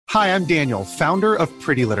Hi, I'm Daniel, founder of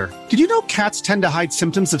Pretty Litter. Did you know cats tend to hide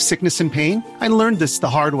symptoms of sickness and pain? I learned this the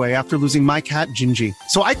hard way after losing my cat, Gingy.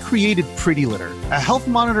 So I created Pretty Litter, a health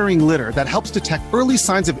monitoring litter that helps detect early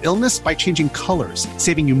signs of illness by changing colors,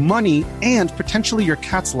 saving you money and potentially your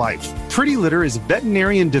cat's life. Pretty Litter is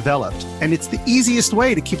veterinarian developed, and it's the easiest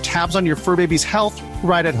way to keep tabs on your fur baby's health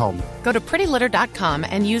right at home. Go to prettylitter.com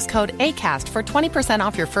and use code ACAST for 20%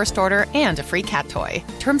 off your first order and a free cat toy.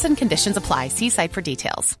 Terms and conditions apply. See site for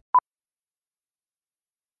details.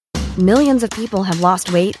 Millions of people have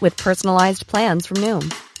lost weight with personalized plans from Noom.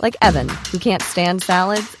 Like Evan, who can't stand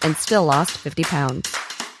salads and still lost 50 pounds.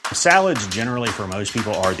 Salads generally for most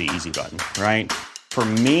people are the easy button, right? For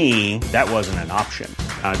me, that wasn't an option.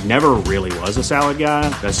 I never really was a salad guy.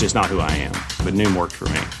 That's just not who I am. But Noom worked for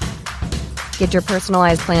me. Get your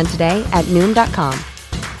personalized plan today at Noom.com.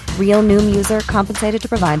 Real Noom user compensated to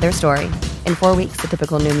provide their story. In 4 weeks, the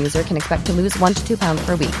typical Noom user can expect to lose 1 to 2 pounds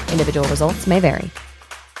per week. Individual results may vary.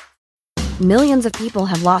 Millions of people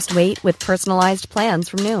have lost weight with personalized plans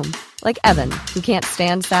from Noom. Like Evan, who can't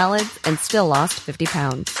stand salads and still lost 50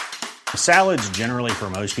 pounds. Salads generally for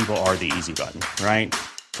most people are the easy button, right?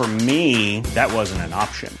 For me, that wasn't an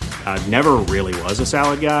option. I never really was a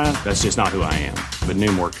salad guy. That's just not who I am. But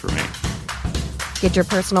Noom worked for me. Get your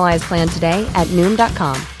personalized plan today at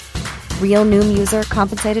Noom.com. Real Noom user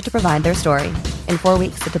compensated to provide their story. In 4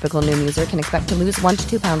 weeks, the typical Noom user can expect to lose 1 to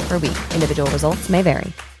 2 pounds per week. Individual results may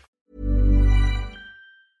vary.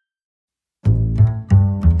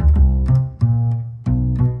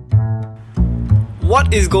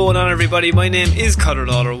 What is going on, everybody? My name is Conor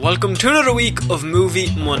Lawler. Welcome to another week of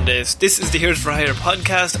Movie Mondays. This is the Here's for Hire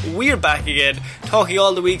podcast. We're back again, talking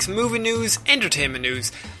all the week's movie news, entertainment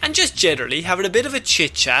news, and just generally having a bit of a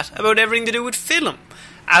chit-chat about everything to do with film.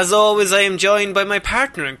 As always, I am joined by my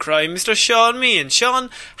partner in crime, Mr. Sean Meehan. Sean,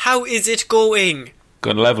 how is it going?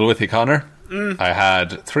 Going to level with you, Connor. I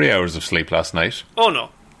had 3 hours of sleep last night. Oh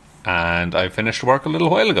no. And I finished work a little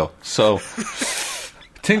while ago. So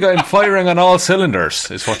I think I'm firing on all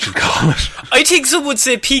cylinders, is what you'd call it. I think some would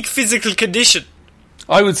say peak physical condition.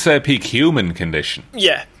 I would say peak human condition.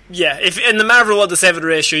 Yeah. If in the Marvel 1-to-7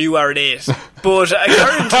 ratio, you are an 8. But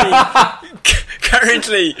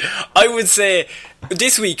currently, I would say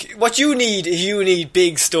this week, what you need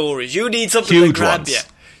big stories. You need something Huge to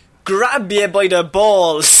grab you by the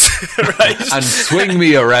balls, right? And swing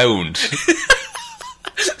me around.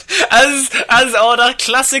 As that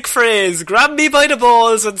classic phrase, grab me by the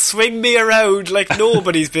balls and swing me around like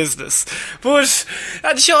nobody's business. But,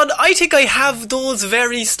 and Sean, I think I have those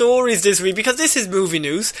very stories this week, because this is movie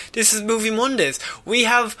news, this is Movie Mondays. We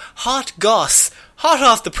have hot goss, hot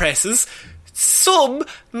off the presses. Some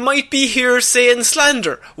might be hearsay and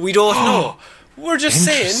slander. We don't know. We're just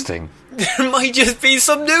saying there might just be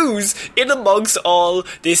some news in amongst all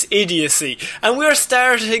this idiocy. And we're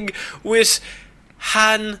starting with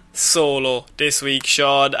Han Solo this week,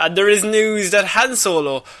 Sean, and there is news that Han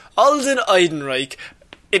Solo, Alden Ehrenreich,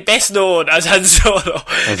 best known as Han Solo,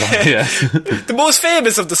 the most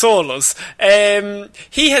famous of the Solos,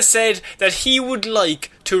 he has said that he would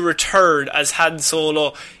like to return as Han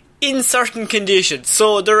Solo in certain conditions.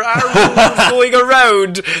 So there are rumors going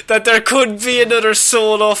around that there could be another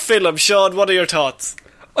Solo film. Sean, what are your thoughts?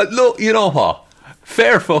 Look, you know what?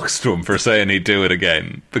 Fair fucks to him for saying he'd do it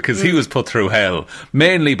again, because he was put through hell,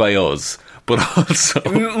 mainly by us, but also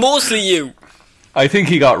mostly you. I think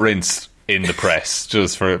he got rinsed in the press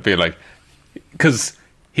just for being like, because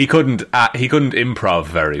he couldn't improv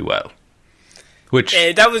very well. Which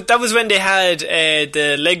that was when they had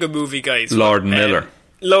the Lego Movie guys, Lord and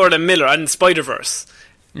Miller and Spider-Verse.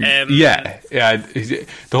 The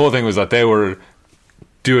whole thing was that they were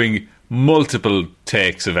doing multiple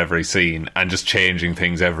takes of every scene and just changing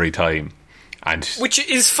things every time, and which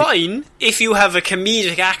is fine if you have a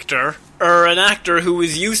comedic actor or an actor who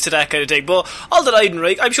is used to that kind of thing. But Alden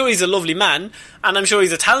Ehrenreich, I'm sure he's a lovely man and I'm sure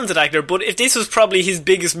he's a talented actor, but if this was probably his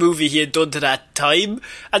biggest movie he had done to that time,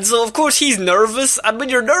 and so of course he's nervous, and when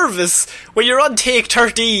you're nervous, when you're on take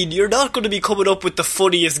 13, you're not going to be coming up with the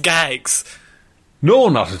funniest gags. No,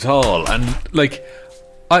 not at all. And like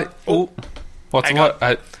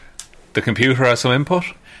the computer has some input?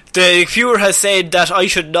 The computer has said that I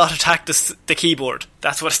should not attack the keyboard.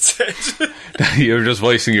 That's what it said. You're just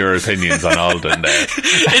voicing your opinions on Alden there.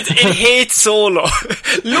 It hates Solo.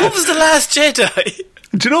 Loves The Last Jedi.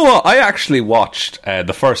 Do you know what? I actually watched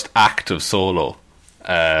the first act of Solo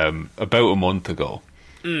about a month ago.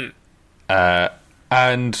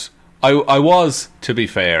 And I was, to be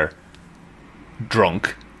fair,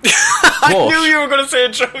 drunk. I knew you were going to say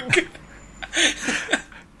drunk.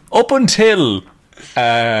 Up until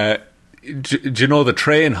do you know the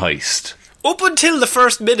train heist? Up until the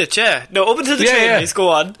first minute, yeah. No, up until the train heist, go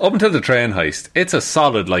on. Up until the train heist, it's a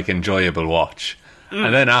solid, like, enjoyable watch.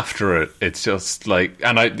 And then after it, it's just like...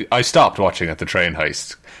 And I stopped watching at the train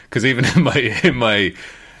heist. Because even in my...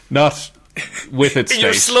 Not with its in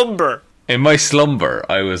your slumber. In my slumber,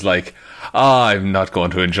 I was like, I'm not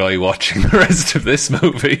going to enjoy watching the rest of this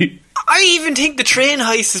movie. I even think the train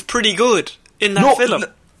heist is pretty good in that film.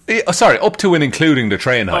 Sorry, up to and including the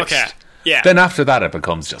train heist. Okay, yeah. Then after that, it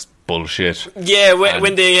becomes just bullshit. Yeah,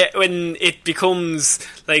 when it becomes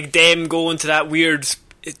like them going to that weird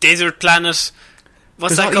desert planet.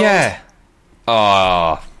 What's that called? Yeah.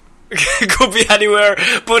 It could be anywhere,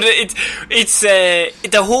 but it's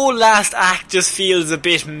the whole last act just feels a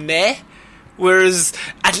bit meh. Whereas,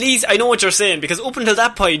 at least I know what you're saying, because up until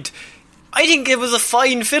that point, I think it was a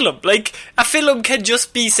fine film. Like, a film can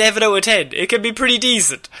just be 7 out of 10. It can be pretty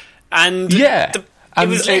decent. And yeah, it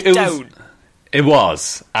was let down. It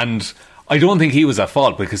was, and I don't think he was at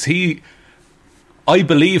fault, because I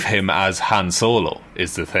believe him as Han Solo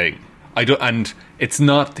is the thing. And he's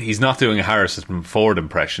not doing a Harrison Ford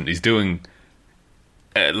impression. He's doing,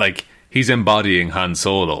 he's embodying Han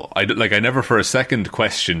Solo. I never for a second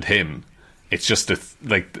questioned him. It's just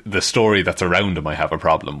the story that's around him I have a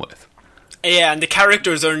problem with. Yeah, and the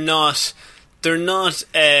characters are not... They're not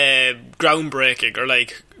groundbreaking or,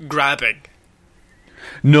 like, grabbing.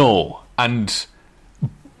 No,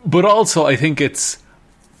 but also I think it's...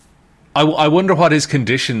 I wonder what his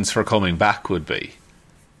conditions for coming back would be.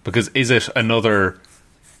 Because is it another,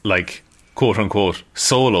 like, quote-unquote,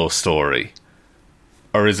 solo story?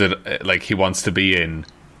 Or is it, like, he wants to be in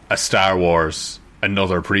a Star Wars,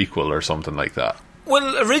 another prequel or something like that?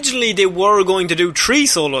 Well, originally they were going to do 3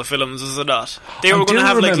 solo films, was it not? They were going to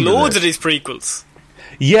have, like, loads of these prequels.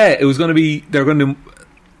 Yeah, it was going to be... They're going to...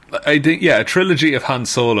 I think, yeah, a trilogy of Han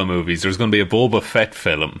Solo movies. There's going to be a Boba Fett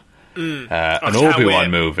film. An Obi-Wan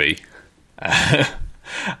movie.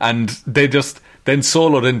 And they just... Then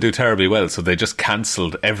Solo didn't do terribly well, so they just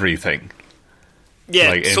cancelled everything. Yeah,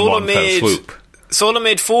 like in one fell swoop. Solo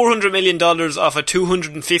made $400 million off a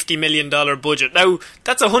 $250 million budget. Now,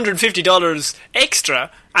 that's $150 extra,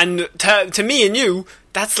 and to me and you,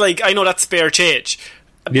 that's like, I know that's spare change.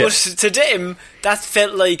 Yeah. But to them, that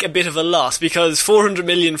felt like a bit of a loss, because $400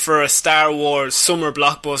 million for a Star Wars summer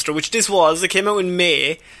blockbuster, which this was, it came out in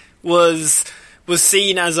May, was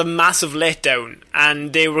seen as a massive letdown,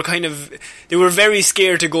 and they were very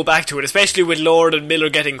scared to go back to it, especially with Lord and Miller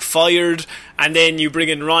getting fired, and then you bring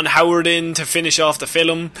in Ron Howard in to finish off the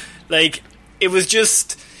film. Like, it was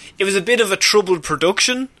a bit of a troubled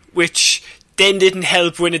production, which then didn't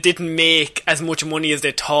help when it didn't make as much money as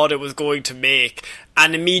they thought it was going to make,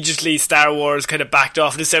 and immediately Star Wars kind of backed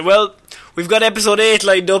off and said, well, we've got episode 8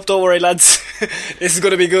 lined up, don't worry lads, this is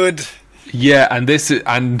going to be good. Yeah, and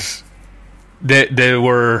They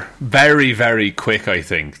were very, very quick, I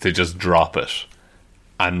think, to just drop it.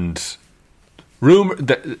 And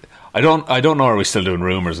I don't know, are we still doing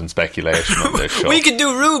rumours and speculation on this show? We can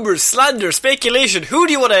do rumours, slander, speculation. Who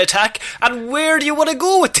do you want to attack, and where do you want to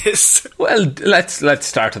go with this? Well, let's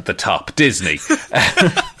start at the top. Disney.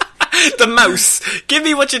 The mouse. Give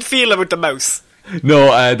me what you'd feel about the mouse.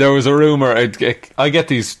 No, there was a rumour. I get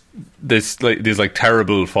these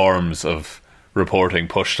terrible forms of reporting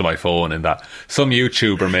pushed to my phone, in that some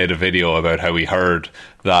YouTuber made a video about how he heard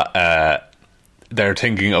that they're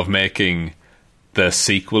thinking of making the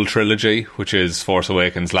sequel trilogy, which is Force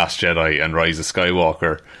Awakens, Last Jedi and Rise of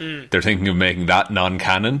Skywalker. They're thinking of making that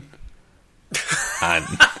non-canon and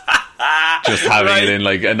just having it in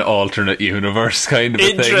like an alternate universe kind of a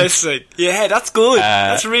thing. Interesting. Yeah, that's good.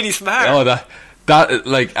 That's really smart. Oh, that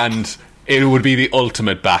like, and it would be the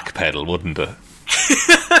ultimate backpedal, wouldn't it?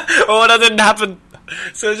 Oh, that didn't happen.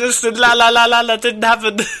 So just that didn't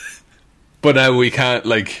happen. But now we can't,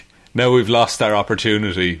 now we've lost our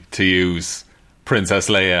opportunity to use Princess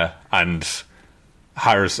Leia and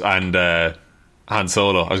Han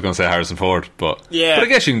Solo. I was going to say Harrison Ford, but I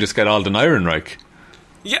guess you can just get Alden Ehrenreich.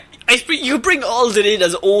 Yeah, you bring Alden in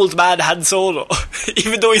as old man Han Solo,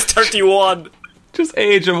 even though he's 31. Just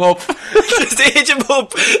age him up. Just age him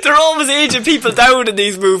up. They're always aging people down in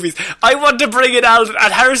these movies. I want to bring in Alden,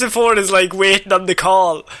 and Harrison Ford is like waiting on the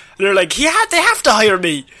call. And they're like, they have to hire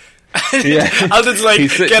me. Yeah. Alden's like,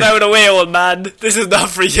 get out of the way, old man. This is not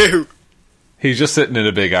for you. He's just sitting in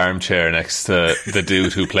a big armchair next to the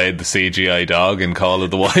dude who played the CGI dog in Call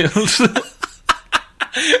of the Wild.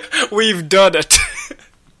 We've done it.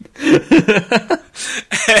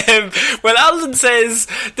 Well, Alden says,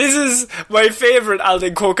 this is my favourite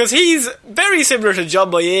Alden quote, because he's very similar to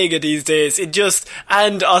John Boyega these days,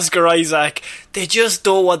 and Oscar Isaac. They just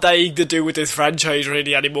don't want anything to do with this franchise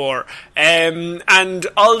really anymore. And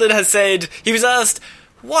Alden has said, he was asked,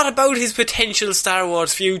 what about his potential Star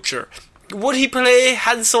Wars future? Would he play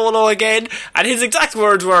Han Solo again? And his exact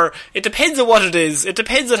words were, it depends on what it is, it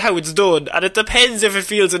depends on how it's done, and it depends if it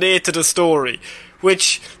feels innate to the story.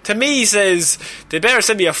 Which, to me, says, they better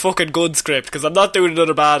send me a fucking good script, because I'm not doing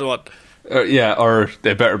another bad one. Or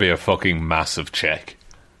they better be a fucking massive check.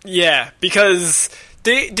 Yeah, because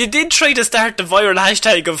they did try to start the viral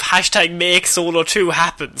hashtag of hashtag make Solo 2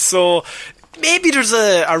 happen, so maybe there's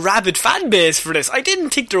a rabid fan base for this. I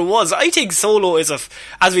didn't think there was. I think Solo is,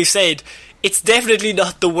 as we've said, it's definitely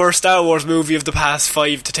not the worst Star Wars movie of the past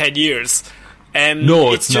 5 to 10 years.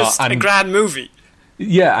 No, it's just not. A grand movie.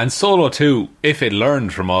 Yeah, and Solo 2, if it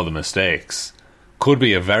learned from all the mistakes, could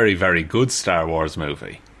be a very, very good Star Wars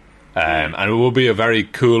movie. And it would be a very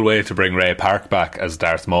cool way to bring Ray Park back as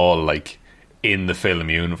Darth Maul, like, in the film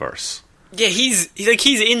universe. Yeah, he's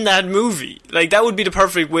in that movie. Like, that would be the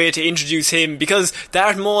perfect way to introduce him, because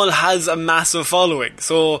Darth Maul has a massive following.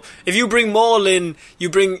 So if you bring Maul in, you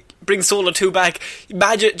bring Solo 2 back,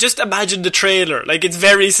 imagine the trailer. Like, it's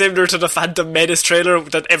very similar to the Phantom Menace trailer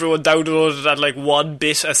that everyone downloaded at like 1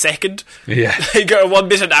 bit a second. Yeah. Like, or 1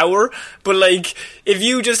 bit an hour. But like, if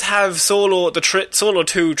you just have Solo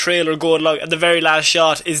 2 trailer going along, and the very last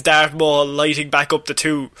shot is Darth Maul lighting back up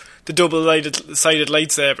the double-sided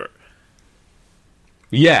lightsaber.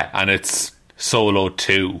 Yeah, and it's Solo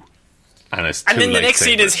 2. And then the next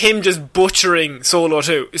scene is him just butchering Solo.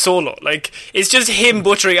 Like, it's just him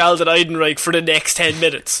butchering Alden Ehrenreich for the next 10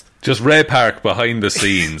 minutes. Just Ray Park behind the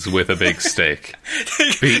scenes with a big stick.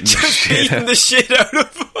 beating the shit out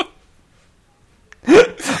of him.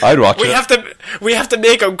 I'd watch it. We have to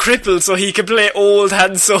make him crippled so he can play old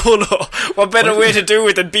Han Solo. What better way to do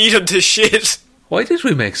it than beat him to shit? Why did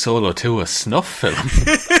we make Solo 2 a snuff film?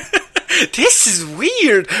 This is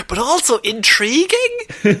weird, but also intriguing.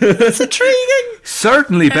 It's intriguing.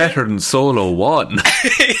 Certainly better than Solo 1.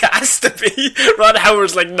 It has to be. Ron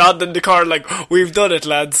Howard's like nodding in the car like, we've done it,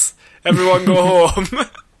 lads. Everyone go home.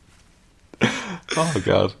 Oh,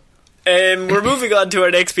 God. We're moving on to our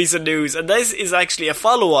next piece of news, and this is actually a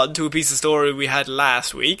follow-on to a piece of story we had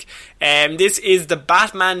last week. This is the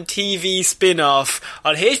Batman TV spin-off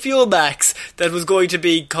on HBO Max that was going to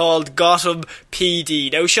be called Gotham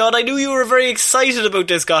PD. Now, Sean, I knew you were very excited about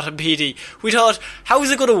this Gotham PD. We thought, how is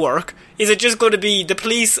it going to work? Is it just going to be the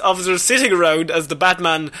police officers sitting around as the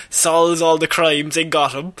Batman solves all the crimes in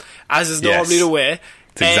Gotham, as is normally the way?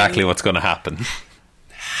 It's exactly what's going to happen.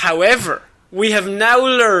 However, we have now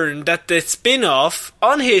learned that the spin-off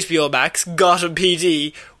on HBO Max, Gotham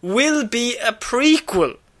PD, will be a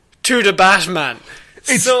prequel to the Batman.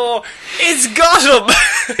 So, it's Gotham!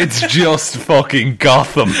 It's just fucking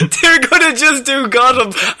Gotham. They're gonna just do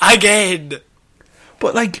Gotham again.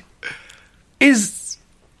 But, like, is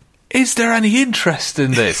there any interest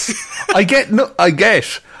in this? I get that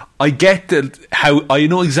I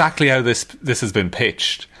know exactly how this has been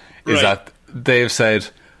pitched. Is that they've said,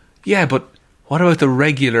 yeah, but what about the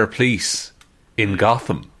regular police in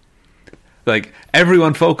Gotham? Like,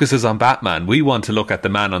 everyone focuses on Batman. We want to look at the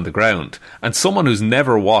man on the ground. And someone who's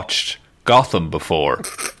never watched Gotham before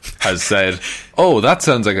has said, oh, that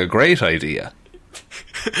sounds like a great idea.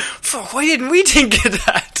 Fuck, why didn't we think of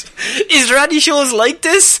that? Is there any shows like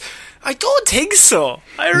this? I don't think so.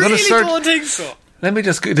 I really don't think so. Let me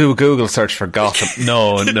just do a Google search for Gotham.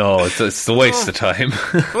 No, it's a waste of time.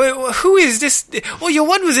 Wait, who is this? Oh, your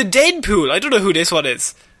one was a Deadpool. I don't know who this one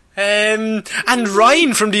is. And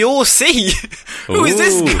Ryan from the OC. Who is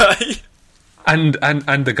this guy? And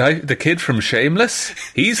the kid from Shameless.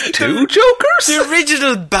 He's two Jokers. The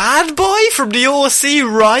original bad boy from the OC,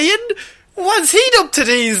 Ryan. What's he up to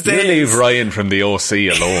these days? You leave Ryan from the OC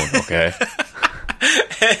alone, okay?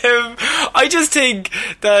 I just think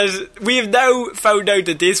that we have now found out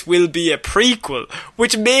that this will be a prequel,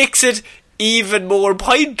 which makes it even more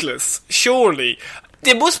pointless, surely.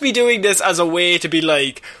 They must be doing this as a way to be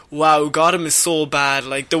like, wow, Gotham is so bad,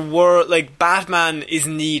 like, the world, like, Batman is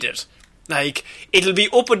needed. Like, it'll be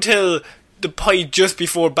up until the point just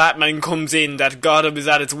before Batman comes in that Gotham is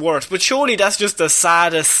at its worst, but surely that's just the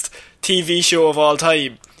saddest TV show of all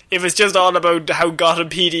time. If it's just all about how Gotham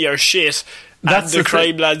PD are shit, that's and the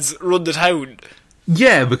crime lads run the town.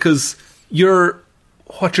 Yeah, because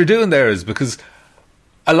what you're doing there is because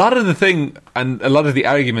a lot of the thing and a lot of the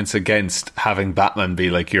arguments against having Batman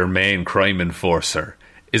be like your main crime enforcer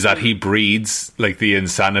is that he breeds like the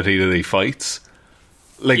insanity that he fights.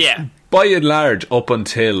 Like by and large, up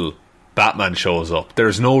until Batman shows up,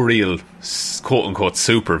 there's no real quote-unquote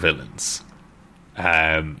supervillains.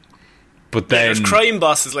 But then... there's crime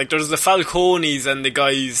bosses, like there's the Falcones and the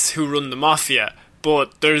guys who run the Mafia,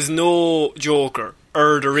 but there's no Joker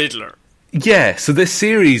or the Riddler. Yeah, so this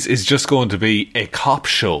series is just going to be a cop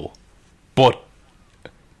show, but,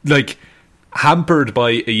 like, hampered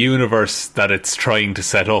by a universe that it's trying to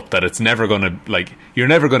set up, that it's never going to, like, you're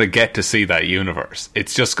never going to get to see that universe.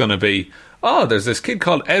 It's just going to be, oh, there's this kid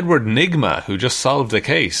called Edward Nygma who just solved the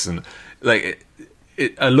case, and, like,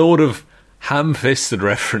 a load of ham-fisted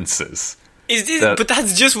references. Is this? But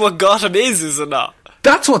that's just what Gotham is it not?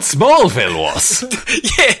 That's what Smallville was.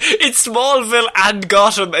 Yeah, it's Smallville and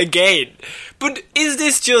Gotham again. But is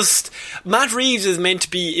this just... Matt Reeves is meant to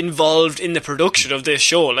be involved in the production of this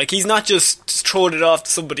show. Like, he's not just throwing it off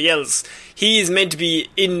to somebody else. He is meant to be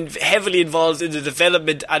heavily involved in the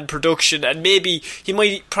development and production, and maybe he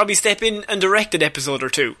might probably step in and direct an episode or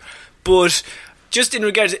two. But... just in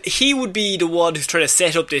regards, he would be the one who's trying to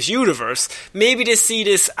set up this universe. Maybe they see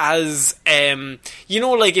this as,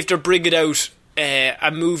 like if they're bringing out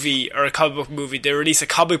a movie or a comic book movie, they release a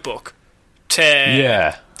comic book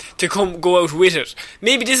to go out with it.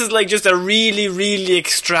 Maybe this is like just a really, really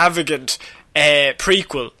extravagant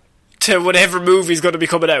prequel to whatever movie is going to be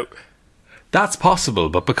coming out. That's possible,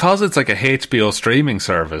 but because it's like a HBO streaming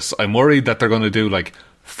service, I'm worried that they're going to do like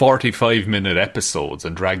 45-minute episodes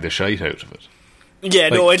and drag the shite out of it. Yeah,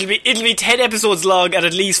 like, no, it'll be 10 episodes long, and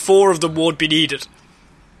at least 4 of them won't be needed.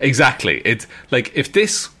 Exactly. It's like if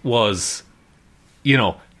this was,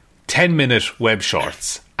 10-minute web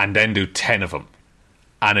shorts, and then do 10 of them,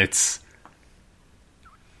 and it's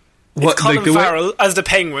Colin Farrell as the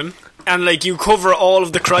Penguin, and like you cover all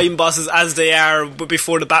of the crime bosses as they are, but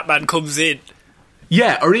before the Batman comes in.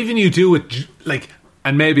 Yeah, or even you do it like,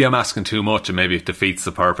 and maybe I'm asking too much, and maybe it defeats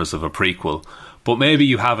the purpose of a prequel. But maybe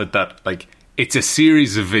you have it that like. It's a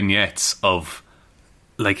series of vignettes of,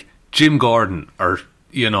 like, Jim Gordon or,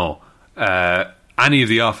 any of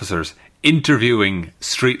the officers interviewing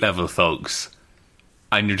street-level thugs.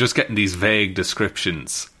 And you're just getting these vague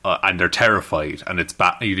descriptions, and they're terrified, and it's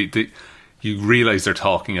you realise they're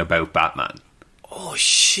talking about Batman. Oh,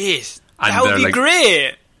 shit. And that would be like,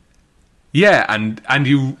 great. Yeah, and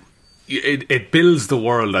it builds the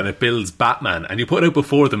world, and it builds Batman, and you put it out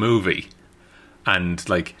before the movie, and,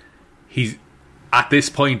 like... he's at this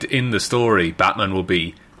point in the story, Batman will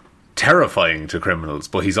be terrifying to criminals,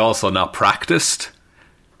 but he's also not practiced.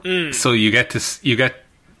 So you get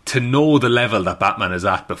to know the level that Batman is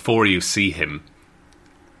at before you see him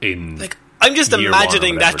in. Like, I'm just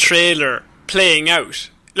imagining that trailer playing out.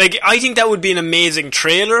 Like, I think that would be an amazing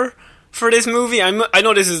trailer for this movie. I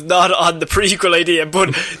know this is not on the prequel idea,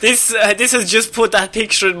 but this has just put that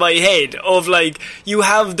picture in my head of, like, you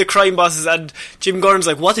have the crime bosses and Jim Gordon's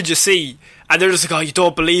like, what did you see? And they're just like, oh, you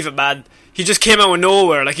don't believe it, man. He just came out of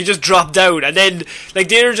nowhere. Like, he just dropped out. And then, like,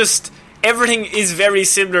 they're just... everything is very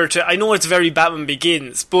similar to... I know it's very Batman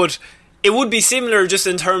Begins, but it would be similar just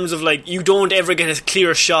in terms of, like, you don't ever get a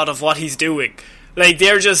clear shot of what he's doing. Like,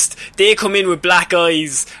 they come in with black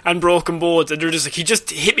eyes and broken bones, and they're just like, he just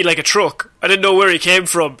hit me like a truck. I didn't know where he came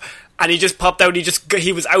from. And he just popped out,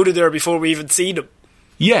 he was out of there before we even seen him.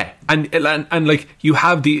 Yeah, and like, you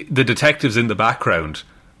have the detectives in the background,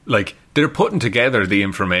 like, they're putting together the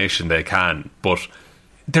information they can, but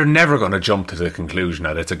they're never going to jump to the conclusion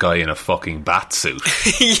that it's a guy in a fucking bat suit.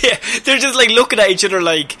 Yeah, they're just, like, looking at each other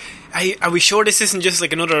like, are we sure this isn't just,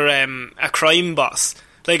 like, another, a crime boss?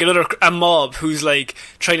 Like, a mob who's, like,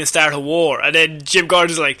 trying to start a war. And then Jim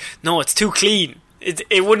Gordon's like, no, it's too clean.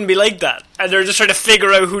 It wouldn't be like that. And they're just trying to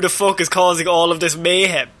figure out who the fuck is causing all of this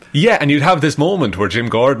mayhem. Yeah, and you'd have this moment where Jim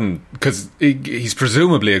Gordon, because he's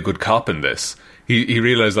presumably a good cop in this, he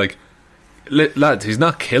realised, like, lads, he's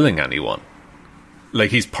not killing anyone.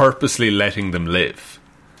 Like, he's purposely letting them live.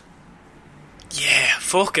 Yeah,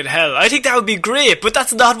 fucking hell. I think that would be great, but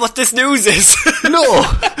that's not what this news is. No,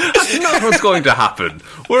 that's not what's going to happen.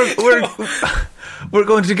 We're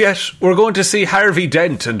going to see Harvey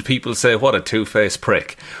Dent, and people say, what a two-faced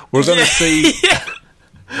prick. We're going to see...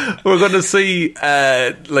 We're going to see,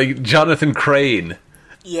 like, Jonathan Crane.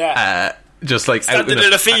 Yeah. Just like standing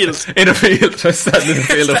in a field. In a field. Just standing in a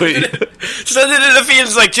field of wheat. Standing in a field,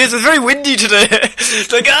 it's like, jeez, it's very windy today.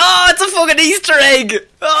 It's like, oh, it's a fucking Easter egg.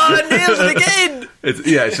 Oh, I nailed it again.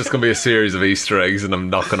 It's just going to be a series of Easter eggs, and I'm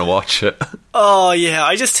not going to watch it. Oh, yeah.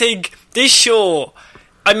 I just think this show...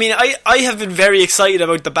 I mean, I have been very excited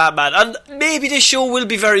about the Batman, and maybe this show will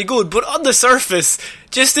be very good, but on the surface,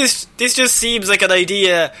 this just seems like an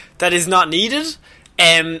idea that is not needed.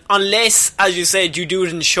 Unless, as you said, you do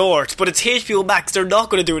it in shorts. But it's HBO Max, they're not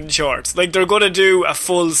going to do it in shorts. Like, they're going to do a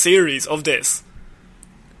full series of this.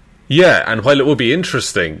 Yeah, and while it would be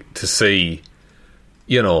interesting to see,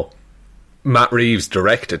 Matt Reeves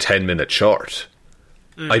direct a 10-minute short,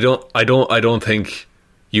 I don't think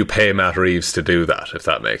you pay Matt Reeves to do that, if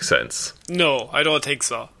that makes sense. No, I don't think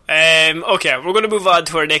so. Okay, we're going to move on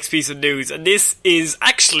to our next piece of news, and this is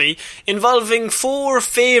actually involving 4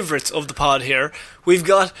 favourites of the pod here. We've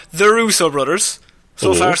got the Russo brothers.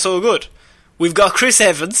 So far, so good. We've got Chris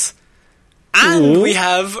Evans, and we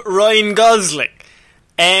have Ryan Gosling.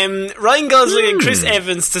 Ryan Gosling and Chris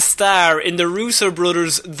Evans to star in the Russo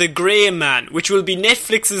brothers' The Grey Man, which will be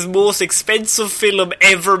Netflix's most expensive film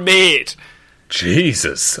ever made.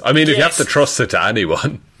 Jesus. I mean, if you have to trust it to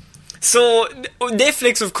anyone. So,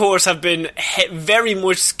 Netflix, of course, have been very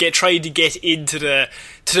much trying to get into the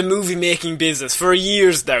movie making business for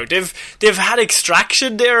years now. They've had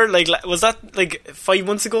Extraction there, was that 5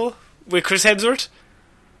 months ago with Chris Hemsworth?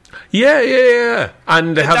 Yeah.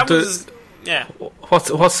 And they have yeah.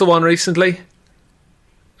 What's the one recently?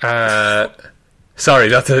 Sorry,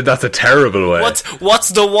 that's a terrible way. What's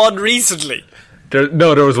the one recently?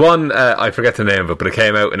 There was one, I forget the name of it, but it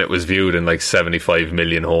came out and it was viewed in 75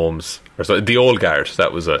 million homes. Or so. The Old Guard,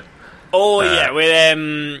 that was it. Oh, yeah.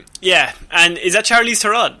 Yeah. And is that Charlize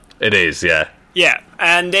Theron? It is, yeah. Yeah.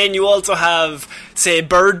 And then you also have, say,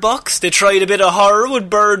 Bird Box. They tried a bit of horror with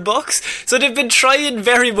Bird Box. So they've been trying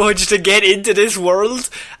very much to get into this world.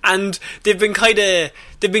 And they've been kind of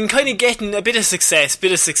getting a bit of success.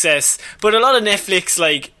 But a lot of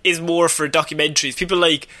Netflix, is more for documentaries. People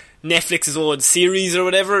like Netflix's own series or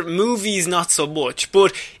whatever. Movies, not so much.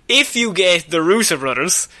 But if you get the Russo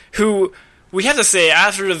brothers, who, we have to say,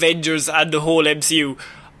 after Avengers and the whole MCU,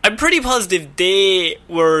 I'm pretty positive they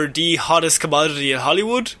were the hottest commodity in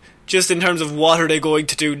Hollywood, just in terms of what are they going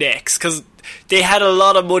to do next, because they had a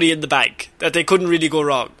lot of money in the bank that they couldn't really go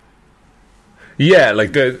wrong. Yeah,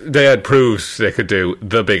 they had proved they could do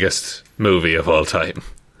the biggest movie of all time.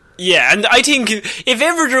 Yeah, and I think if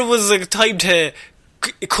ever there was a time to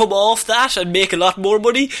come off that and make a lot more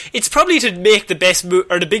money, it's probably to make the best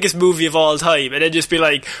or the biggest movie of all time, and then just be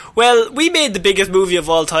like, well, we made the biggest movie of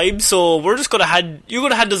all time, so we're just you're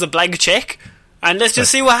gonna hand us a blank check and let's just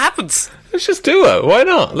see what happens. Let's just do it. Why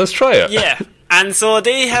not? Let's try it. Yeah. And so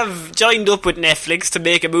they have joined up with Netflix to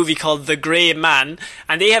make a movie called The Grey Man,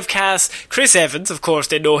 and they have cast Chris Evans, of course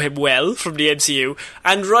they know him well from the MCU,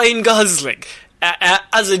 and Ryan Gosling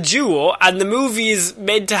as a duo, and the movie is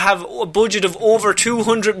meant to have a budget of over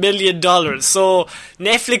 $200 million. So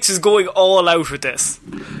Netflix is going all out with this.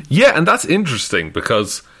 Yeah, and that's interesting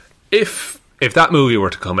because if that movie were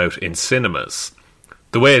to come out in cinemas,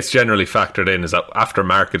 the way it's generally factored in is that after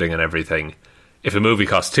marketing and everything, if a movie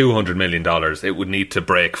costs $200 million, it would need to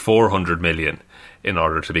break $400 million in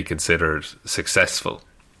order to be considered successful.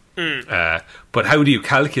 But how do you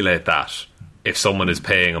calculate that if someone is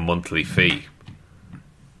paying a monthly fee?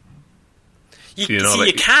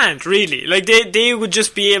 You can't really. They would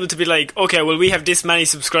just be able to be like, okay, well, we have this many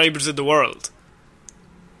subscribers in the world.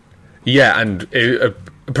 Yeah, and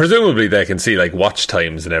presumably they can see watch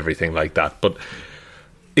times and everything like that. But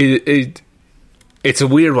it's a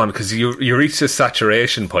weird one because you reach this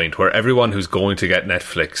saturation point where everyone who's going to get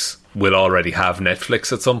Netflix will already have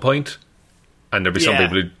Netflix at some point, and there'll be some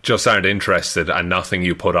people who just aren't interested, and nothing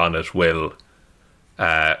you put on it will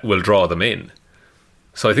draw them in.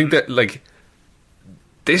 So I think that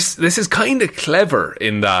this is kind of clever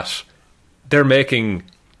in that they're making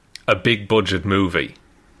a big budget movie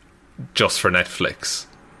just for Netflix,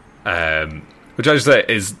 which I should say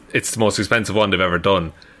it's the most expensive one they've ever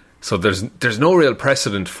done. So there's no real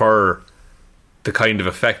precedent for the kind of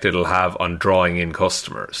effect it'll have on drawing in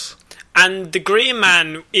customers. And The Grey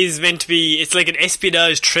Man is meant to be, it's like an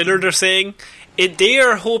espionage thriller, they're saying. They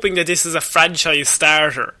are hoping that this is a franchise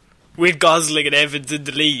starter with Gosling and Evans in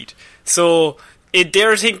the lead. So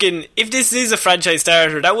they're thinking, if this is a franchise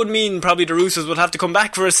starter, that would mean probably the Russos will have to come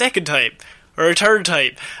back for a second time or a third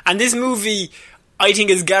time. And this movie, I think,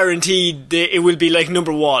 is guaranteed that it will be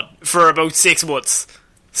number one for about 6 months.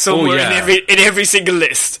 Somewhere in every single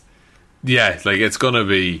list. Yeah, it's gonna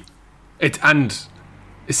be it. And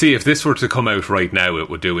see, if this were to come out right now, it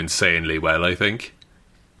would do insanely well, I think.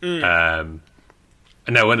 And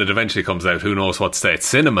now when it eventually comes out, who knows what state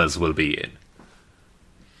cinemas will be in.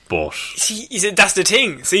 But see, that's the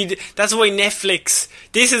thing. See, that's why Netflix,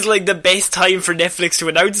 this is the best time for Netflix to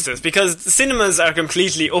announce this, because the cinemas are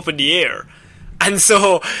completely up in the air. And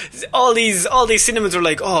so all these cinemas are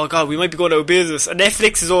oh god, we might be going out of business. And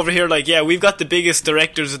Netflix is over here yeah, we've got the biggest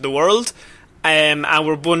directors in the world, and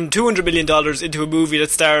we're won $200 million into a movie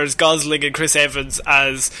that stars Gosling and Chris Evans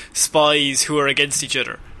as spies who are against each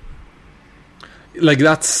other. Like,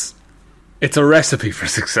 it's a recipe for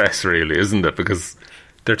success, really, isn't it? Because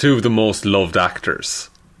they're two of the most loved actors.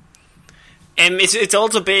 It's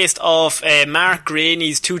also based off Mark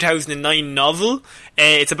Greaney's 2009 novel.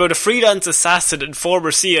 It's about a freelance assassin and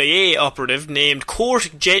former CIA operative named Court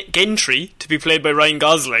Gentry, to be played by Ryan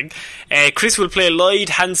Gosling. Chris will play Lloyd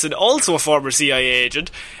Hansen, also a former CIA agent.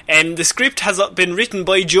 The script has been written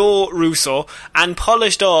by Joe Russo and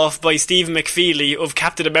polished off by Steve McFeely of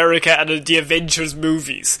Captain America and the Avengers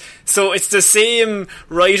movies. So it's the same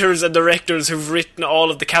writers and directors who've written all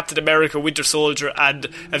of the Captain America, Winter Soldier and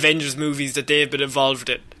Avengers movies that they've been involved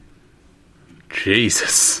in.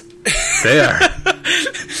 Jesus. There.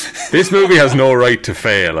 This movie has no right to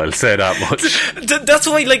fail, I'll say that much. That's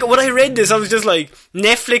why, like, when I read this, I was just like,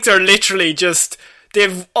 Netflix are literally just,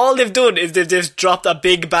 all they've done is they've just dropped a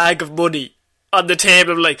big bag of money on the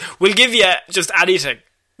table, like, we'll give you just anything.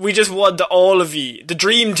 We just want all of you, the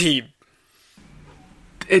dream team.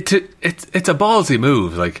 It's a ballsy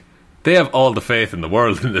move, like, they have all the faith in the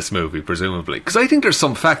world in this movie, presumably. Because I think there's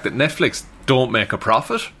some fact that Netflix don't make a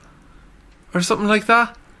profit, or something like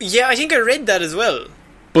that. Yeah, I think I read that as well.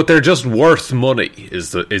 But they're just worth money. Is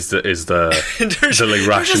the like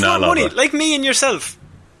rationale money, of it? like me and yourself.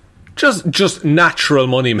 Just natural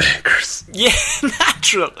money makers. Yeah,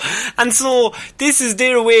 natural. And so this is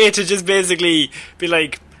their way to just basically be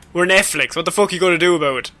like, we're Netflix. What the fuck are you going to do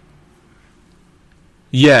about it?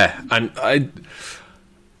 Yeah, and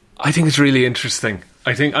I think it's really interesting.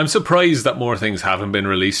 I think I'm surprised that more things haven't been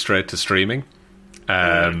released straight to streaming.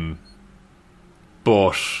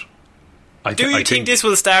 But I think this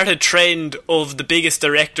will start a trend of the biggest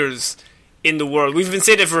directors in the world? We've been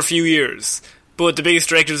saying it for a few years, but the biggest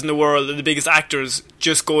directors in the world and the biggest actors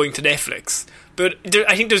just going to Netflix. But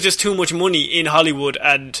I think there's just too much money in Hollywood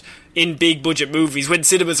and in big budget movies when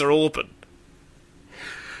cinemas are open.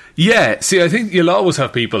 Yeah, see, I think you'll always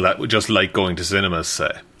have people that would just like going to cinemas,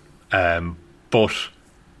 say. But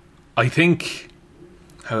I think...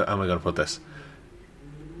 How am I going to put this?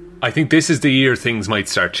 I think this is the year things might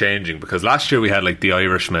start changing, because last year we had like The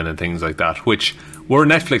Irishman and things like that, which were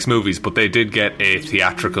Netflix movies, but they did get a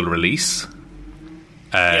theatrical release,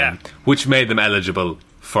 which made them eligible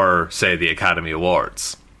for, say, the Academy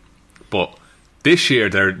Awards. But this year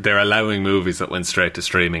they're allowing movies that went straight to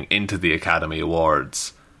streaming into the Academy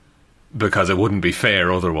Awards, because it wouldn't be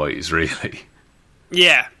fair otherwise, really.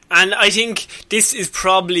 Yeah, and I think this is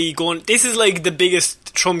probably this is like the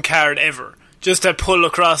biggest trump card ever. Just to pull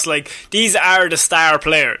across, like, these are the star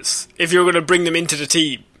players, if you're going to bring them into the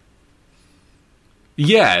team.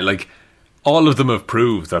 Yeah, like, all of them have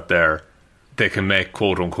proved that they can make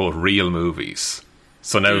quote-unquote real movies.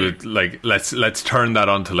 So now, like, let's turn that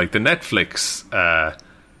onto, like, the Netflix,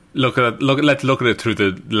 let's look at it through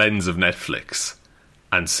the lens of Netflix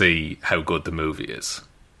and see how good the movie is.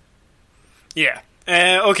 Yeah.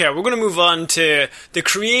 Okay, we're going to move on to the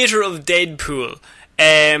creator of Deadpool,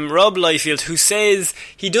 Rob Liefeld, who says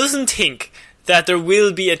he doesn't think that there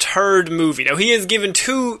will be a third movie. Now, he has given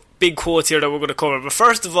two big quotes here that we're going to cover, but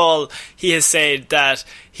first of all, he has said that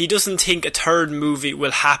he doesn't think a third movie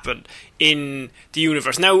will happen in the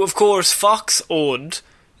universe. Now, of course, Fox owned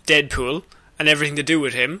Deadpool and everything to do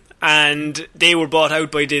with him, and they were bought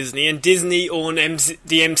out by Disney, and Disney owned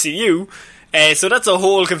the MCU, so that's a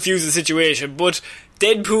whole confusing situation. But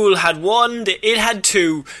Deadpool had one, it had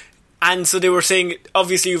two, and so they were saying,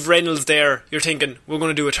 obviously you've Reynolds there, you're thinking, we're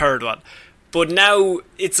going to do a third one. But now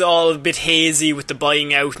it's all a bit hazy with the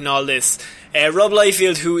buying out and all this. Rob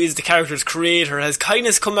Liefeld, who is the character's creator, has kind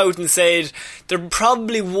of come out and said there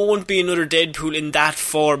probably won't be another Deadpool in that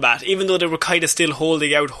format, even though they were kind of still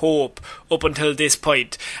holding out hope up until this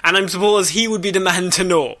point. And I suppose he would be the man to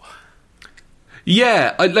know.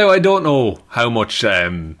 Yeah, I don't know how much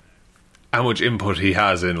input he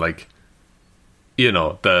has in, like, you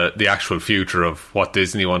know, the actual future of what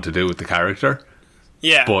Disney want to do with the character.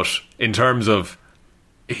 Yeah. But in terms of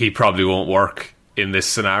he probably won't work in this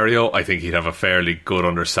scenario, I think he'd have a fairly good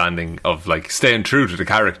understanding of, like, staying true to the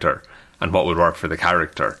character and what would work for the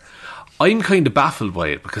character. I'm kind of baffled by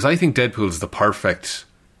it, because I think Deadpool's the perfect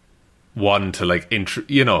one to, like,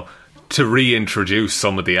 to reintroduce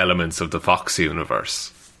some of the elements of the Fox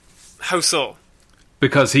universe. How so?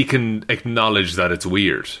 Because he can acknowledge that it's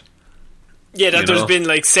weird. Yeah, that there's been,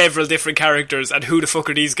 like, several different characters, and who the fuck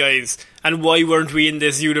are these guys, and why weren't we in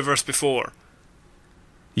this universe before?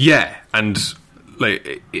 Yeah, and,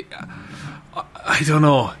 like, I don't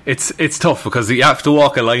know. It's tough, because you have to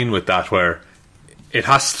walk a line with that, where it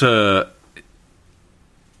has to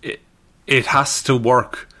it has to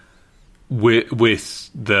work with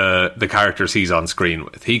the characters he's on screen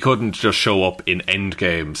with. He couldn't just show up in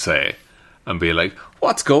Endgame, say, and be like,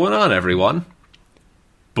 "What's going on, everyone?"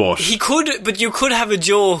 But he could. But you could have a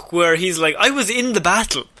joke where he's like, "I was in the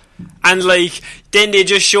battle," and like then they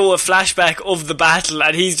just show a flashback of the battle,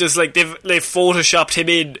 and he's just like they've photoshopped him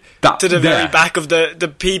in to the very back of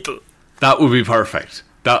the people. That would be perfect.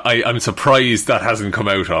 I'm surprised that hasn't come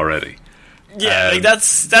out already. Yeah, like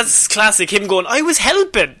that's classic. Him going, "I was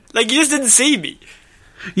helping." Like, you just didn't see me.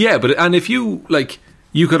 Yeah, and if you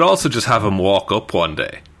you could also just have him walk up one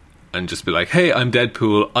day and just be like, "Hey, I'm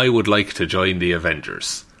Deadpool. I would like to join the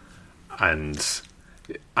Avengers," and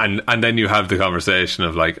then you have the conversation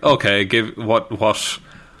of like, "Okay, what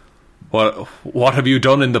have you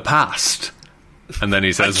done in the past?" And then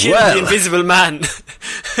he says, I killed the Invisible Man,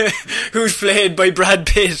 who's played by Brad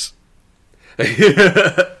Pitt.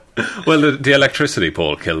 Well, the electricity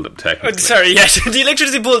pole killed him, technically. Sorry, yes, the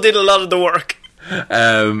electricity pole did a lot of the work.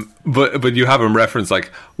 But you have him reference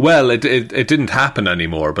like, well, it didn't happen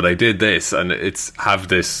anymore, but I did this, and have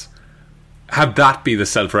that be the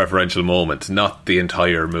self-referential moment, not the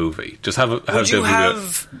entire movie. Just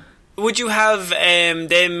would you have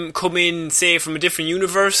them come in, say, from a different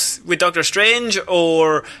universe with Doctor Strange,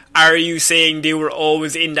 or are you saying they were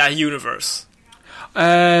always in that universe?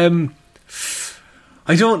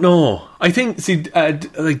 I don't know. I think,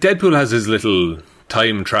 like Deadpool has his little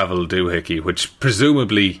time travel doohickey, which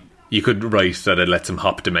presumably you could write that it lets him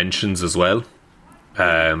hop dimensions as well.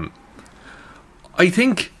 I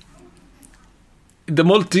think the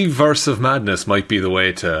multiverse of madness might be the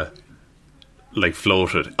way to like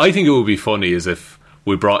float it. I think it would be funny as if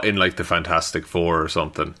we brought in like the Fantastic Four or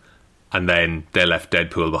something, and then they left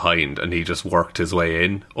Deadpool behind, and he just worked his way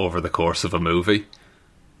in over the course of a movie.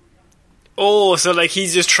 Oh, so like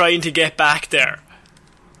he's just trying to get back there.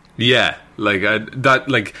 Yeah,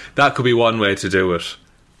 that could be one way to do it.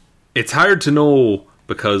 It's hard to know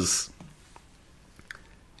because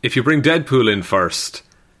if you bring Deadpool in first,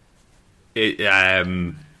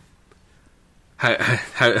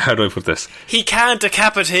 how do I put this? He can't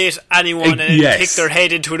decapitate anyone and kick their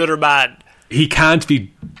head into another man. He can't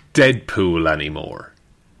be Deadpool anymore.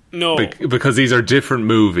 No, because these are different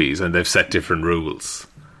movies and they've set different rules.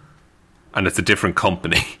 And it's a different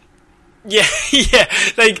company. Yeah.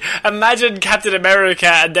 Like, imagine Captain America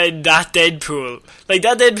and then that Deadpool. Like,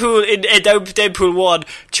 that Deadpool in Deadpool 1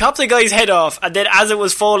 chopped the guy's head off, and then as it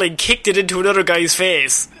was falling, kicked it into another guy's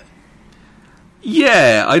face.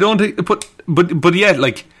 Yeah, I don't think... But yeah,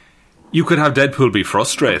 like, you could have Deadpool be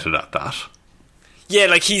frustrated at that. Yeah,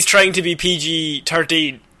 like, he's trying to be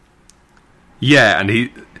PG-13. Yeah, and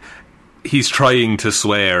he's trying to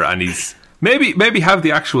swear, and he's... Maybe have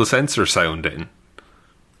the actual censor sound in.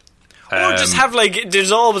 Or just have, like,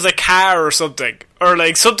 there's always a car or something. Or,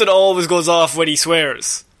 like, something always goes off when he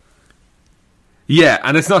swears. Yeah,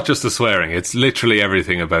 and it's not just the swearing. It's literally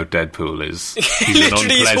everything about Deadpool is... He's literally an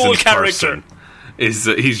his whole unpleasant character.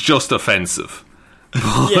 person. He's just offensive.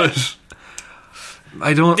 But... Yeah.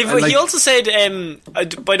 I don't... He also said,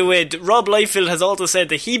 by the way, Rob Liefeld has also said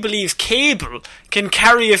that he believes Cable can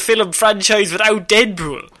carry a film franchise without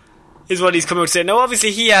Deadpool. Is what he's come out saying. Now,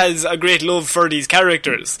 obviously, he has a great love for these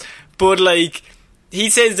characters, but like he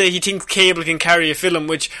says that he thinks Cable can carry a film,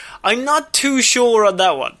 which I'm not too sure on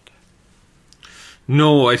that one.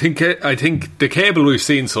 No, I think the Cable we've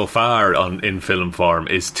seen so far in film form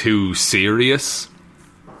is too serious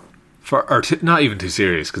not even too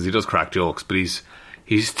serious because he does crack jokes, but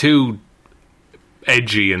he's too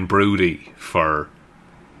edgy and broody for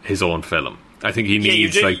his own film. I think he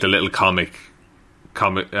needs like the little comic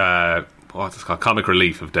what's it called? Comic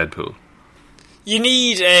relief of Deadpool. You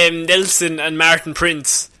need Nelson and Martin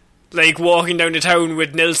Prince like walking down the town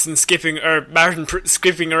with Nelson skipping or Martin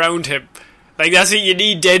skipping around him. Like that's what you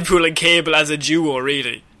need. Deadpool and Cable as a duo,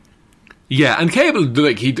 really. Yeah, and Cable,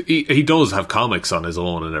 like he does have comics on his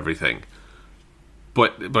own and everything,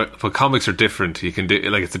 but comics are different. You can do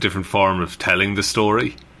like it's a different form of telling the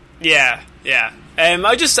story. Yeah.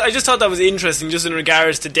 I just thought that was interesting, just in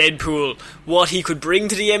regards to Deadpool, what he could bring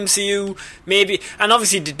to the MCU, maybe, and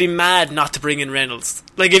obviously it'd be mad not to bring in Reynolds.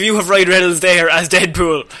 Like if you have Ryan Reynolds there as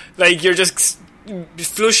Deadpool, like you're just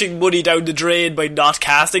flushing money down the drain by not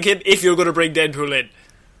casting him. If you're going to bring Deadpool in,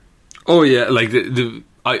 oh yeah, like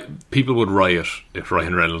people would riot if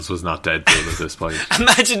Ryan Reynolds was not Deadpool at this point.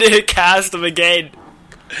 Imagine they cast him again.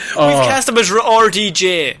 We've cast him as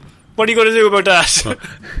RDJ. What are you going to do about that?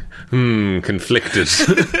 Conflicted.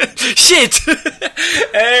 Shit.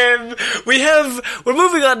 We're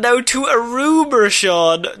moving on now to a rumour,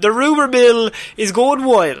 Sean. The rumour mill is going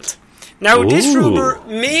wild. Now, this Ooh. rumour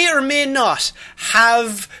may or may not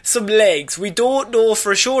have some legs. We don't know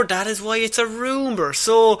for sure. That is why it's a rumour.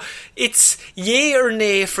 So, it's yay or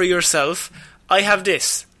nay for yourself. I have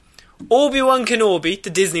this. Obi-Wan Kenobi,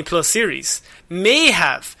 the Disney Plus series, may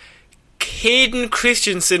have Hayden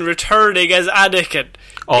Christensen returning as Anakin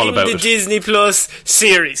in the Disney Plus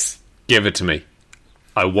series. Give it to me.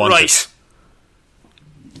 I want it. Right.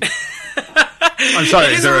 I'm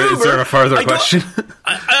sorry, is there a further question?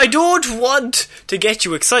 I don't want to get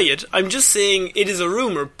you excited. I'm just saying it is a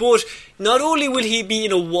rumour, but not only will he be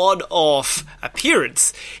in a one-off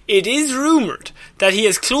appearance, it is rumoured that he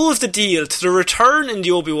has closed the deal to the return in the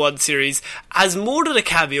Obi-Wan series as more than a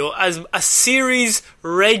cameo, as a series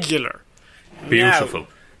regular. Beautiful. Now,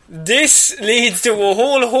 this leads to a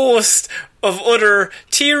whole host of other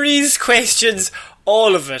theories, questions,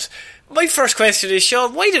 all of it. My first question is,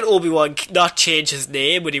 Sean, why did Obi-Wan not change his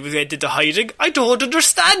name when he went into hiding? I don't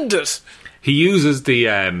understand it. He uses the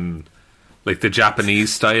the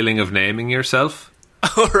Japanese styling of naming yourself.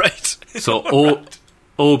 Alright. So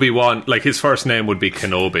Obi-Wan, like his first name would be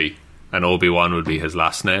Kenobi, and Obi-Wan would be his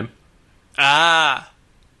last name. Ah.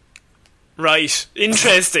 Right.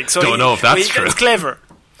 Interesting. So don't know if that's true. That's clever.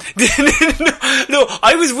 No,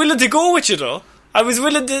 I was willing to go with you though. I was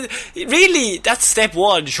willing to... Really, that's step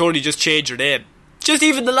one. Surely just change your name. Just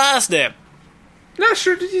even the last name. Nah,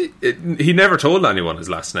 sure. He never told anyone his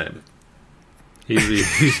last name.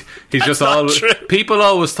 He's just always... True. People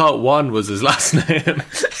always thought Wan was his last name.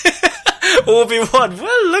 Obi-Wan.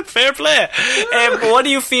 Well, look, fair play. What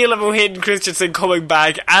do you feel about Hayden Christensen coming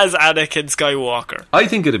back as Anakin Skywalker? I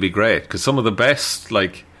think it'd be great, because some of the best,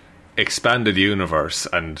 expanded universe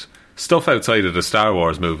and stuff outside of the Star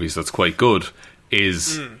Wars movies that's quite good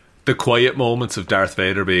is the quiet moments of Darth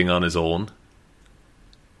Vader being on his own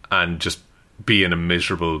and just being a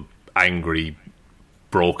miserable, angry,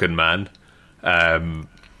 broken man.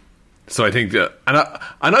 So I think that,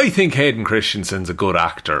 and I think Hayden Christensen's a good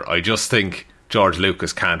actor. I just think George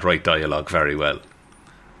Lucas can't write dialogue very well.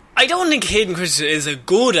 I don't think Hayden Christensen is a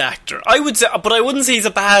good actor. I would say, but I wouldn't say he's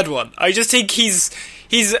a bad one. I just think he's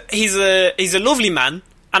a lovely man,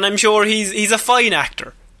 and I'm sure he's a fine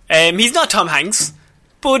actor. He's not Tom Hanks,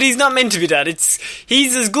 but he's not meant to be that.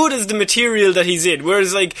 He's as good as the material that he's in.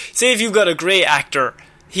 Whereas, say if you've got a great actor,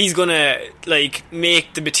 he's gonna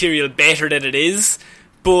make the material better than it is.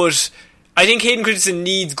 But I think Hayden Christensen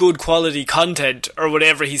needs good quality content or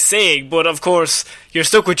whatever he's saying. But of course, you're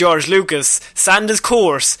stuck with George Lucas. Sand is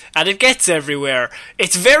coarse, and it gets everywhere.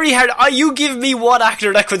 It's very hard. You give me one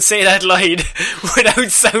actor that could say that line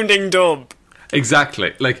without sounding dumb.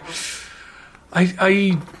 Exactly.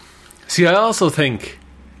 I see. I also think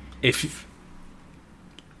if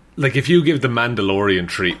you give the Mandalorian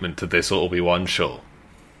treatment to this Obi-Wan show,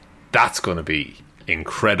 that's going to be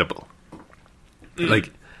incredible.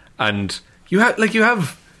 And you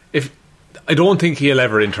have. If I don't think he'll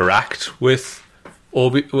ever interact with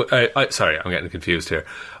sorry, I'm getting confused here.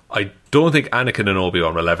 I don't think Anakin and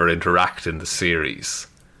Obi-Wan will ever interact in the series,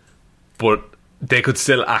 but they could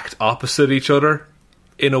still act opposite each other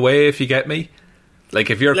in a way, if you get me.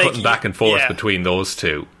 If you're cutting back and forth between those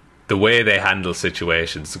two, the way they handle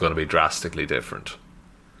situations is going to be drastically different.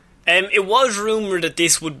 It was rumoured that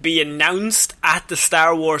this would be announced at the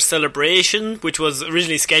Star Wars Celebration, which was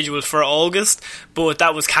originally scheduled for August, but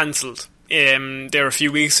that was cancelled there a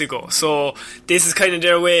few weeks ago. So this is kind of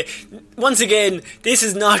their way. Once again, this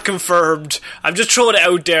is not confirmed. I'm just throwing it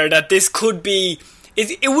out there that this could be...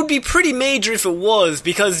 It would be pretty major if it was,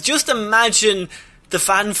 because just imagine the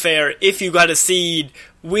fanfare if you got a scene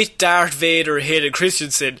with Darth Vader, Hayden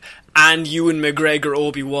Christensen, and Ewan McGregor,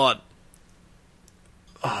 Obi-Wan.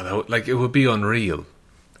 Oh, it would be unreal.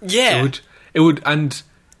 Yeah, it would, and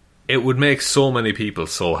it would make so many people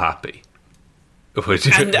so happy.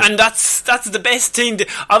 And that's the best thing.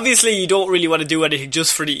 Obviously, you don't really want to do anything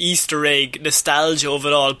just for the Easter egg nostalgia of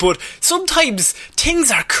it all, but sometimes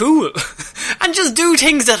things are cool, and just do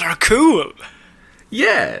things that are cool.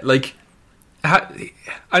 Yeah,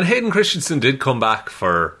 and Hayden Christensen did come back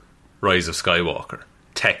for Rise of Skywalker,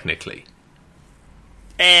 technically.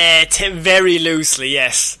 Very loosely,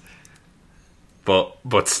 yes.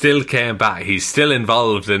 But still came back. He's still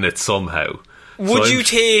involved in it somehow. Would you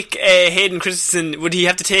take Hayden Christensen? Would he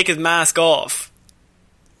have to take his mask off?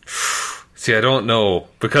 See, I don't know,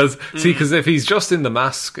 because if he's just in the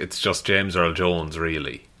mask, it's just James Earl Jones,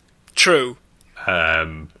 really. True.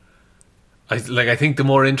 I think the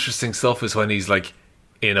more interesting stuff is when he's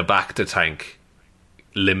in a Bacta tank,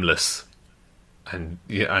 limbless, and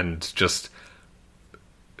just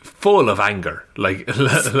full of anger.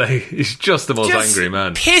 He's just the most angry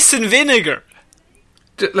man. Piss and vinegar.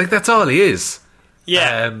 Like, that's all he is.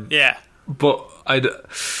 Yeah, yeah. But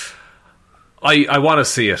I want to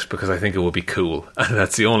see it because I think it would be cool, and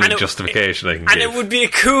that's the only justification I can give. And it would be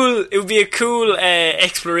a cool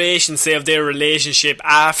exploration, say, of their relationship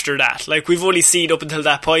after that. Like, we've only seen up until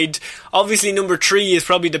that point. Obviously, number 3 is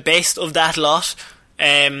probably the best of that lot,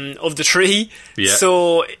 of the 3. Yeah.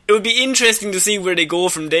 So it would be interesting to see where they go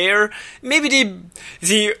from there. Maybe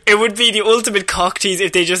it would be the ultimate cock tease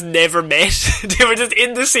if they just never met. They were just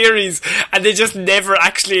in the series and they just never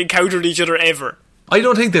actually encountered each other ever. I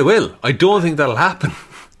don't think they will. I don't think that'll happen.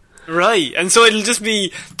 Right, and so it'll just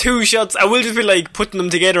be 2 shots. I will just be like putting them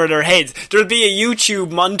together in our heads. There'll be a YouTube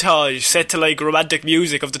montage set to like romantic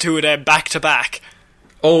music of the 2 of them back to back.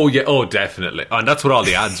 Oh yeah, oh definitely. And that's what all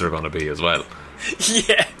the ads are going to be as well.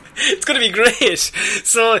 Yeah, it's going to be great.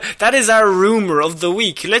 So that is our rumour of the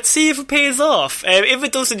week. Let's see if it pays off. If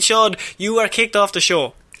it doesn't, Sean, you are kicked off the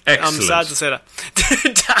show. Excellent. I'm sad to say that.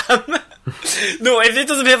 Damn. No, if it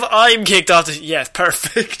doesn't pay off, I'm kicked off the show. Yes,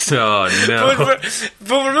 perfect. Oh, no. But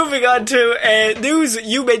we're moving on to news.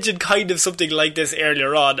 You mentioned kind of something like this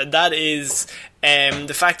earlier on, and that is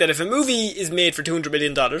the fact that if a movie is made for $200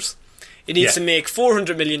 million, it needs to make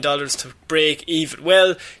 $400 million to break even.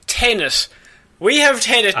 Well, Tenet. We have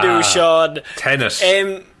Tenet news, Sean.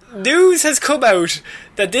 Tenet. News has come out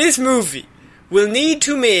that this movie will need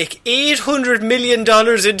to make $800 million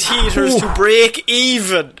in theatres to break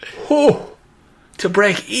even. Oh, to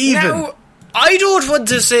break even. Now, I don't want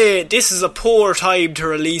to say this is a poor time to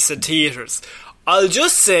release in theatres. I'll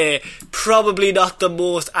just say probably not the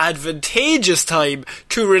most advantageous time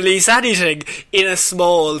to release anything in a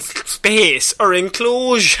small space or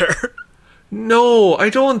enclosure. No, I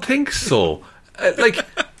don't think so. Like,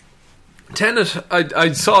 Tenet,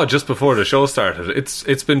 I saw just before the show started.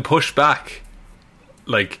 It's been pushed back.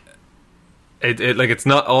 Like, it's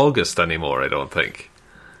not August anymore, I don't think.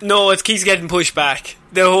 No, it keeps getting pushed back.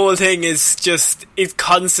 The whole thing is just, it's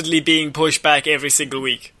constantly being pushed back every single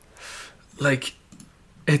week. Like,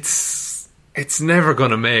 it's never going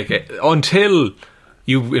to make it. Until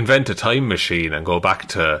you invent a time machine and go back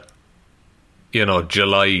to,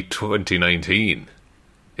 July 2019,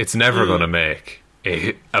 it's never going to make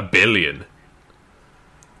a billion.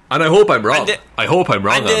 And I hope I'm wrong. I hope I'm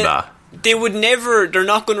wrong on that. They're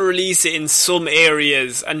not going to release it in some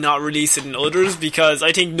areas and not release it in others, because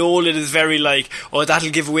I think Nolan is very like, oh, that'll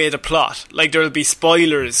give away the plot. Like, there'll be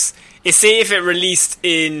spoilers. Say if it released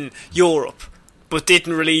in Europe, but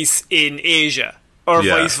didn't release in Asia, or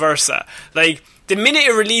vice versa. Like, the minute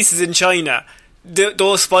it releases in China,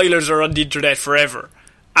 those spoilers are on the internet forever.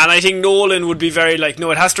 And I think Nolan would be very like,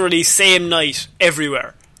 no, it has to release same night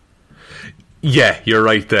everywhere. Yeah, you're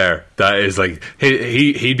right there. That is like,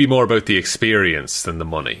 he'd be more about the experience than the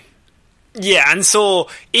money. Yeah, and so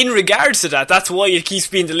in regards to that, that's why it keeps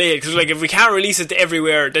being delayed. Because like, if we can't release it to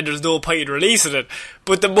everywhere, then there's no point in releasing it.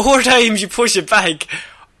 But the more times you push it back,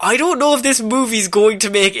 I don't know if this movie's going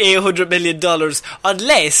to make $800 million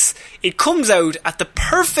unless it comes out at the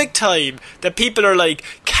perfect time that people are like,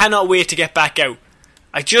 cannot wait to get back out.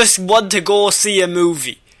 I just want to go see a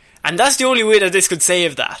movie. And that's the only way that this could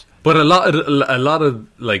save that. But a lot of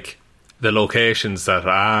like the locations that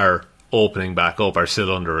are opening back up are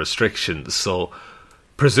still under restrictions, so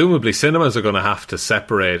presumably cinemas are going to have to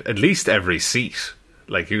separate at least every seat.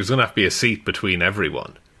 Like, there's going to have to be a seat between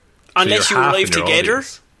everyone, unless you arrive together.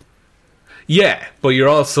 Audience. Yeah, but you're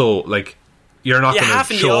also like, you're not going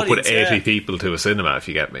to show up with 80 people to a cinema, if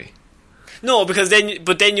you get me. No, because then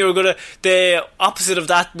you're gonna. The opposite of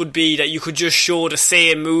that would be that you could just show the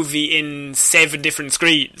same movie in 7 different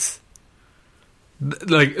screens.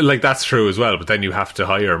 Like that's true as well, but then you have to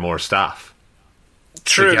hire more staff.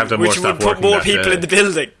 True, like, you have to have which would put more people in the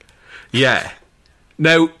building. Yeah.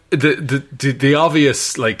 Now, the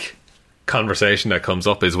obvious like conversation that comes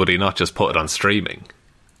up is, would he not just put it on streaming?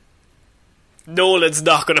 Nolan's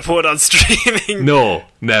not going to put it on streaming. No,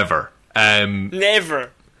 never. Never.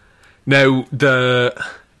 Now,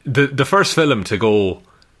 the first film to go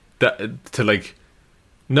to like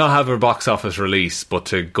not have a box office release, but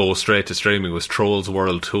to go straight to streaming was Trolls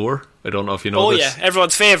World Tour. I don't know if you know this. Oh yeah,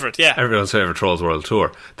 everyone's favourite. Yeah, everyone's favourite Trolls World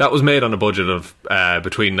Tour. That was made on a budget of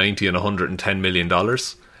between $90 and $110 million.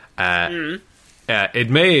 It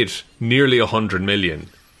made nearly $100 million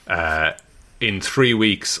in 3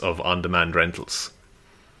 weeks of on-demand rentals.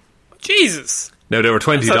 Jesus. Now, they were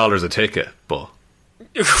 $20 a ticket, but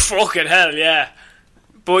fucking hell, yeah.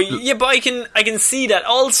 But I can see that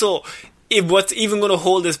also. What's even going to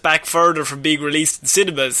hold this back further from being released in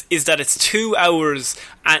cinemas is that it's 2 hours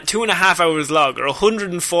and 2.5 hours long, or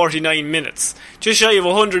 149 minutes, just shy of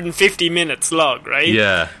 150 minutes long, right?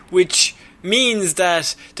 Yeah. Which means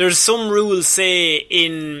that there's some rules, say,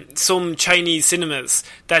 in some Chinese cinemas,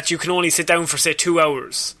 that you can only sit down for, say, 2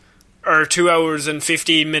 hours. Or 2 hours and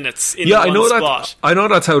 15 minutes in one spot. I know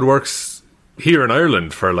that's how it works here in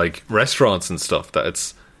Ireland for, like, restaurants and stuff,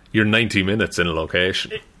 that you're 90 minutes in a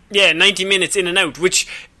location. Yeah, 90 minutes in and out, which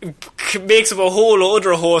makes up a whole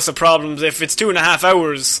other host of problems. If it's 2.5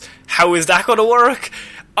 hours, how is that going to work?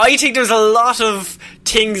 I think there's a lot of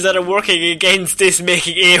things that are working against this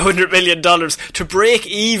making $800 million to break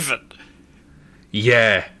even.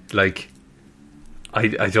 Yeah, like, I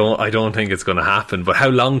don't think it's going to happen. But how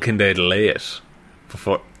long can they delay it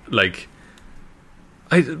before? Like,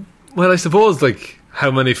 I suppose, like,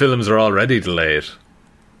 how many films are already delayed?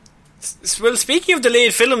 Well, speaking of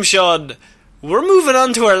delayed films, Sean, we're moving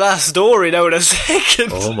on to our last story now in a second.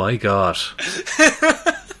 Oh my god.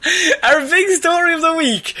 Our big story of the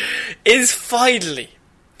week is finally,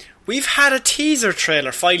 we've had a teaser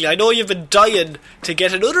trailer finally. I know you've been dying to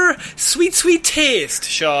get another sweet, sweet taste,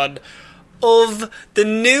 Sean, of the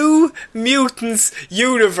new Mutants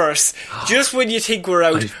universe. Just when you think we're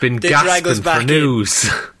out, I've been they drag us gasping back for news.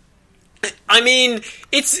 I mean,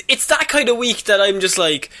 it's that kind of week that I'm just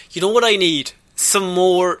like, you know what I need? Some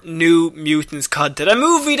more new Mutants content. A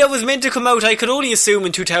movie that was meant to come out, I could only assume,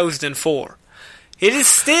 in 2004. It is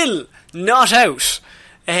still not out.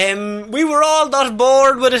 We were all not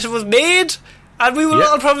bored when it was made, and we will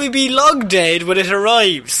all probably be long dead when it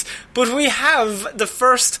arrives. But we have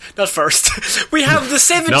we have the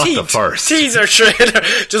 17th teaser trailer.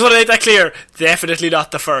 Just want to make that clear. Definitely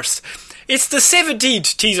not the first. It's the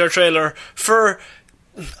 17th teaser trailer for,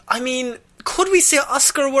 I mean, could we say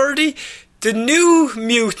Oscar-worthy? The new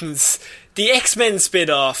Mutants, the X-Men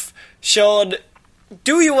spin-off. Sean,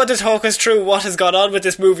 do you want to talk us through what has gone on with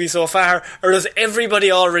this movie so far, or does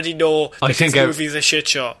everybody already know that this movie's a shit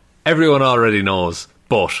show? Everyone already knows,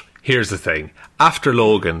 but here's the thing. After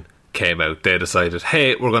Logan came out, they decided,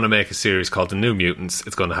 hey, we're going to make a series called The New Mutants.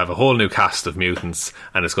 It's going to have a whole new cast of mutants,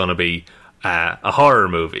 and it's going to be a horror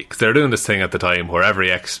movie. Because they're doing this thing at the time where every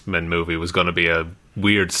X-Men movie was going to be a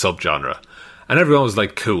weird subgenre. And everyone was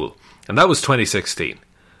like, cool. And that was 2016.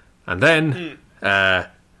 And then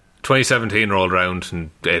 2017 rolled around, and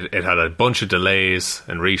it had a bunch of delays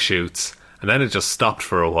and reshoots, and then it just stopped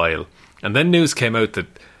for a while. And then news came out that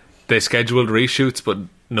they scheduled reshoots, but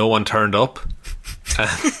no one turned up.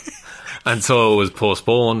 And so it was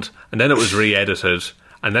postponed, and then it was re-edited,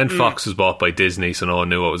 and then Fox was bought by Disney, so no one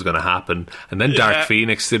knew what was going to happen. And then Dark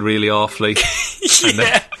Phoenix did really awfully.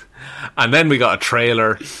 And then we got a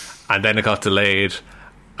trailer, and then it got delayed,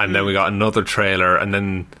 and then we got another trailer, and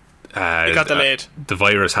then it got delayed. The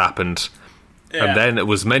virus happened, and then it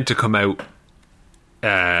was meant to come out.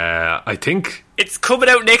 I think it's coming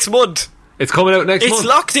out next month. It's coming out next month. It's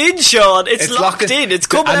locked in, Sean. It's locked in. It's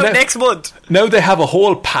coming out next month. Now they have a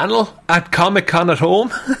whole panel at Comic-Con at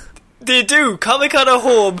home. They do. Comic-Con at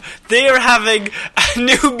home. They're having a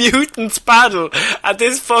New Mutants panel at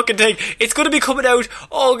this fucking thing. It's going to be coming out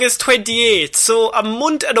August 28th, so a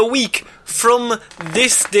month and a week from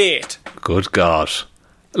this date. Good God.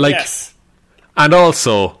 Like, yes. And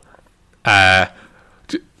also,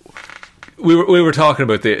 we were talking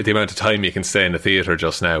about the amount of time you can stay in the theatre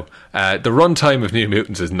just now. The runtime of New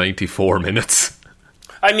Mutants is 94 minutes.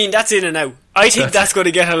 I mean, that's in and out. I think that's going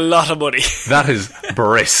to get a lot of money. That is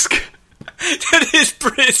brisk. That is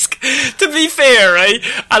brisk. To be fair, right?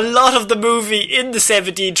 A lot of the movie in the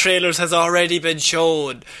 17 trailers has already been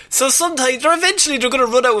shown. So sometimes, or eventually, they're going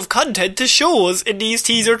to run out of content to show us in these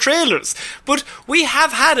teaser trailers. But we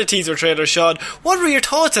have had a teaser trailer, Sean. What were your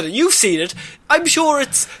thoughts on it? You've seen it. I'm sure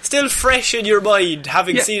it's still fresh in your mind,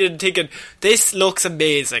 having seen it and thinking, this looks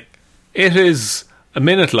amazing. It is a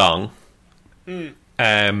minute long.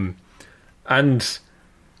 And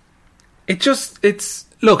it's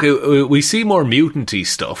look, we see more mutant-y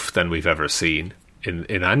stuff than we've ever seen in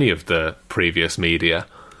any of the previous media,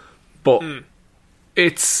 but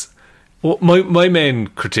it's my main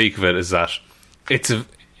critique of it is that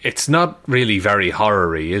it's not really very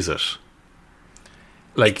horror-y, is it?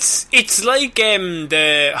 Like it's like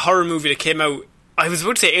the horror movie that came out, I was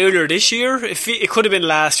about to say earlier this year. It could have been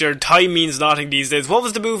last year. Time means nothing these days. What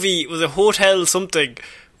was the movie? Was it Hotel something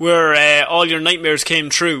where all your nightmares came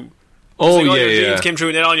true? Oh, like all yeah, your dreams came true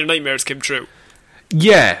and then all your nightmares came true.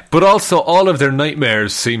 Yeah, but also all of their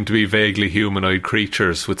nightmares seem to be vaguely humanoid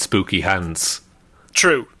creatures with spooky hands.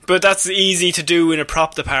 True, but that's easy to do in a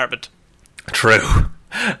prop department. True.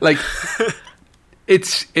 Like,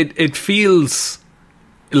 it feels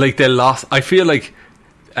like they lost. I feel like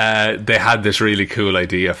they had this really cool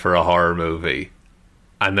idea for a horror movie,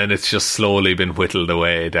 and then it's just slowly been whittled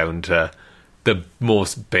away down to the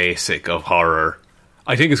most basic of horror.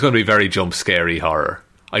 I think it's going to be very jump scary horror.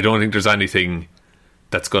 I don't think there's anything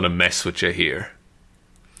that's going to mess with you here.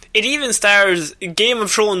 It even stars Game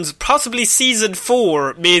of Thrones, possibly season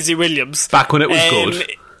 4, Maisie Williams. Back when it was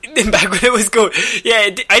good. Back when it was good. Yeah,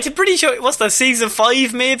 I'm pretty sure, what's that, season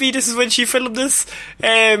 5 maybe? This is when she filmed this.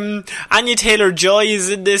 Anya Taylor-Joy is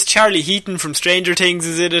in this. Charlie Heaton from Stranger Things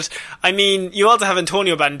is in it. I mean, you also have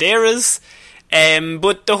Antonio Banderas.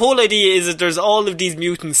 But the whole idea is that there's all of these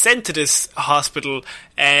mutants sent to this hospital,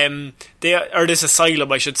 or this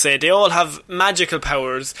asylum, I should say. They all have magical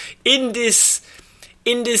powers. In this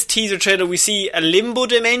teaser trailer, we see a limbo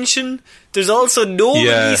dimension. There's also no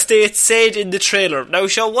release date said in the trailer. Now,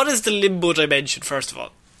 Sean, what is the limbo dimension, first of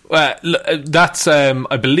all? Well, that's,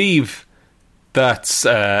 I believe that's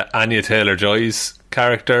Anya Taylor-Joy's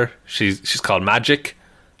character. She's called Magic,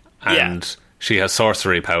 and she has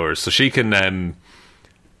sorcery powers. So she can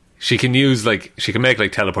use, she can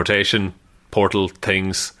make, teleportation portal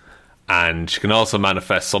things, and she can also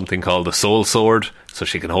manifest something called the Soul Sword, so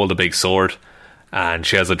she can hold a big sword. And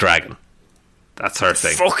she has a dragon. That's her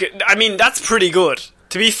thing. Fuck it. I mean, that's pretty good.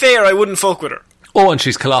 To be fair, I wouldn't fuck with her. Oh, and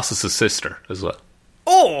she's Colossus' sister as well.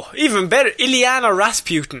 Oh, even better. Ilyana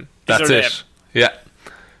Rasputin. That's it. Name. Yeah.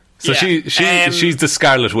 So she's the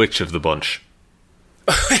Scarlet Witch of the bunch.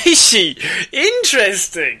 Is she?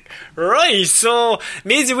 Interesting. Right, so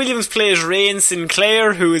Maisie Williams plays Rain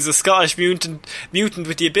Sinclair, who is a Scottish mutant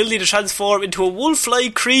with the ability to transform into a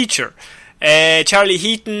wolf-like creature. Charlie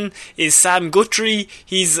Heaton is Sam Guthrie.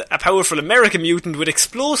 He's a powerful American mutant with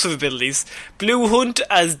explosive abilities. Blue Hunt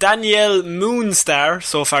as Danielle Moonstar.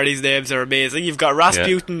 So far these names are amazing. You've got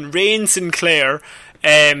Rasputin, Rain Sinclair,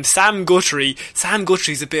 Sam Guthrie. Sam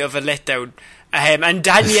Guthrie's a bit of a letdown. And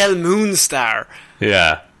Danielle Moonstar.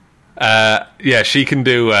 Yeah. She can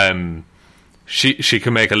do she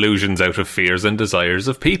can make illusions out of fears and desires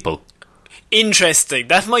of people. Interesting.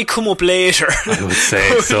 That might come up later. I would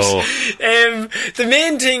say so. The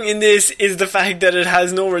main thing in this is the fact that it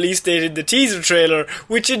has no release date in the teaser trailer,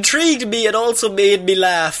 which intrigued me and also made me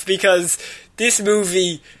laugh, because this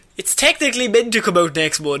movie, it's technically meant to come out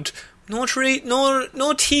next month. No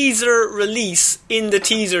teaser release in the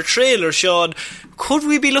teaser trailer, Sean. Could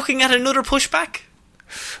we be looking at another pushback?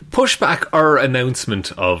 Pushback or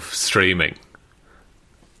announcement of streaming?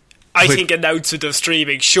 I think announcement of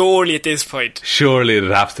streaming, surely at this point. Surely it'd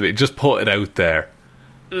have to be. Just put it out there.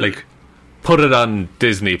 Put it on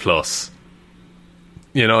Disney Plus.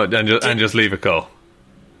 And just leave it go.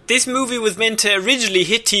 This movie was meant to originally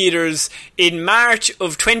hit theatres in March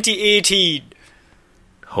of 2018.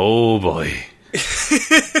 Oh boy.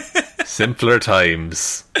 Simpler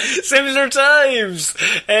times. Simpler times.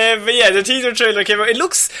 But yeah, the teaser trailer came out. It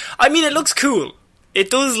looks cool. It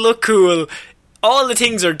does look cool. All the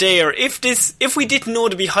things are there. If we didn't know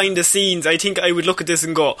the behind the scenes, I think I would look at this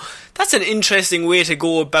and go, that's an interesting way to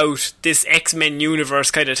go about this X-Men universe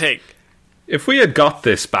kind of thing. If we had got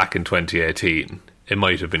this back in 2018, it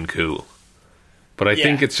might have been cool. But I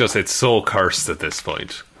think it's so cursed at this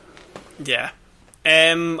point. Yeah.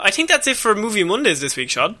 I think that's it for Movie Mondays this week,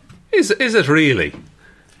 Sean. Is it really?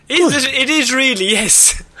 It is really,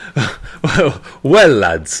 yes. Well,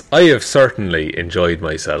 lads, I have certainly enjoyed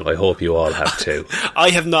myself. I hope you all have too. I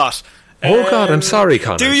have not. Oh God, I'm sorry,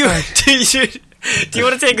 Connor. Do you want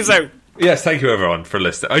to take us out? Yes, thank you everyone for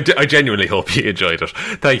listening. I genuinely hope you enjoyed it.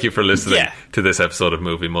 Thank you for listening to this episode of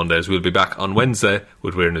Movie Mondays. We'll be back on Wednesday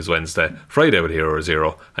with Weird News Wednesday, Friday with Hero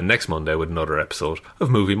Zero, and next Monday with another episode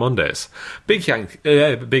of Movie Mondays. Big thank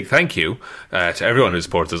you to everyone who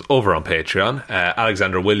supports us over on Patreon.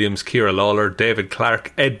 Alexander Williams, Ciara Lawler, David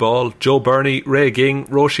Clark, Ed Ball, Joe Burney, Ray Ging,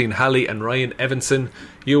 Roisin Halley and Ryan Evanson.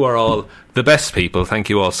 You are all the best people. Thank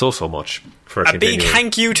you all so much for continuing. A big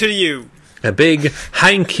thank you to you. A big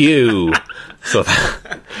thank you. So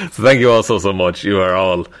thank you all so much. You are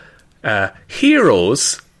all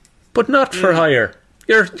heroes, but not for hire.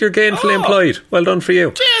 You're gainfully employed. Well done for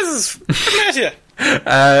you. Jesus, I'm you.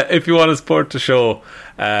 If you want to support the show,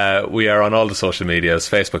 we are on all the social medias.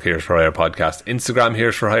 Facebook, Heroes for Hire Podcast. Instagram,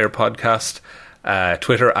 Heroes for Hire Podcast.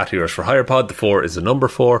 Twitter, @Heroes for Hire Pod. The 4 is the number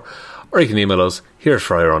 4. Or you can email us,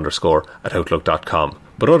 heroesforhire_@outlook.com.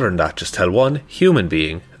 But other than that, just tell one human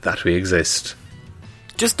being that we exist.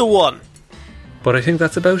 Just the one. But I think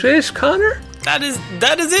that's about it, Connor. That is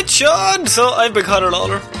it, Sean. So I've been Connor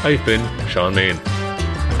Lawler. I've been Sean Mean.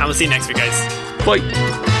 And we'll see you next week, guys. Bye.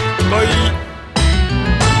 Bye.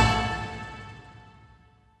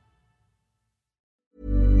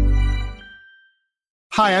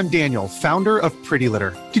 Hi, I'm Daniel, founder of Pretty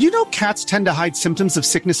Litter. Did you know cats tend to hide symptoms of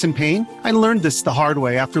sickness and pain? I learned this the hard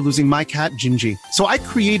way after losing my cat, Gingy. So I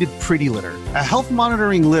created Pretty Litter, a health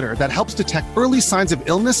monitoring litter that helps detect early signs of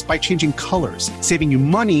illness by changing colors, saving you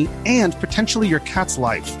money and potentially your cat's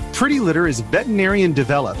life. Pretty Litter is veterinarian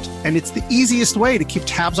developed, and it's the easiest way to keep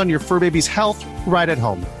tabs on your fur baby's health right at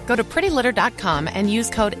home. Go to prettylitter.com and use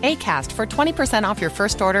code ACAST for 20% off your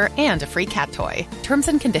first order and a free cat toy. Terms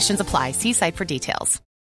and conditions apply. See site for details.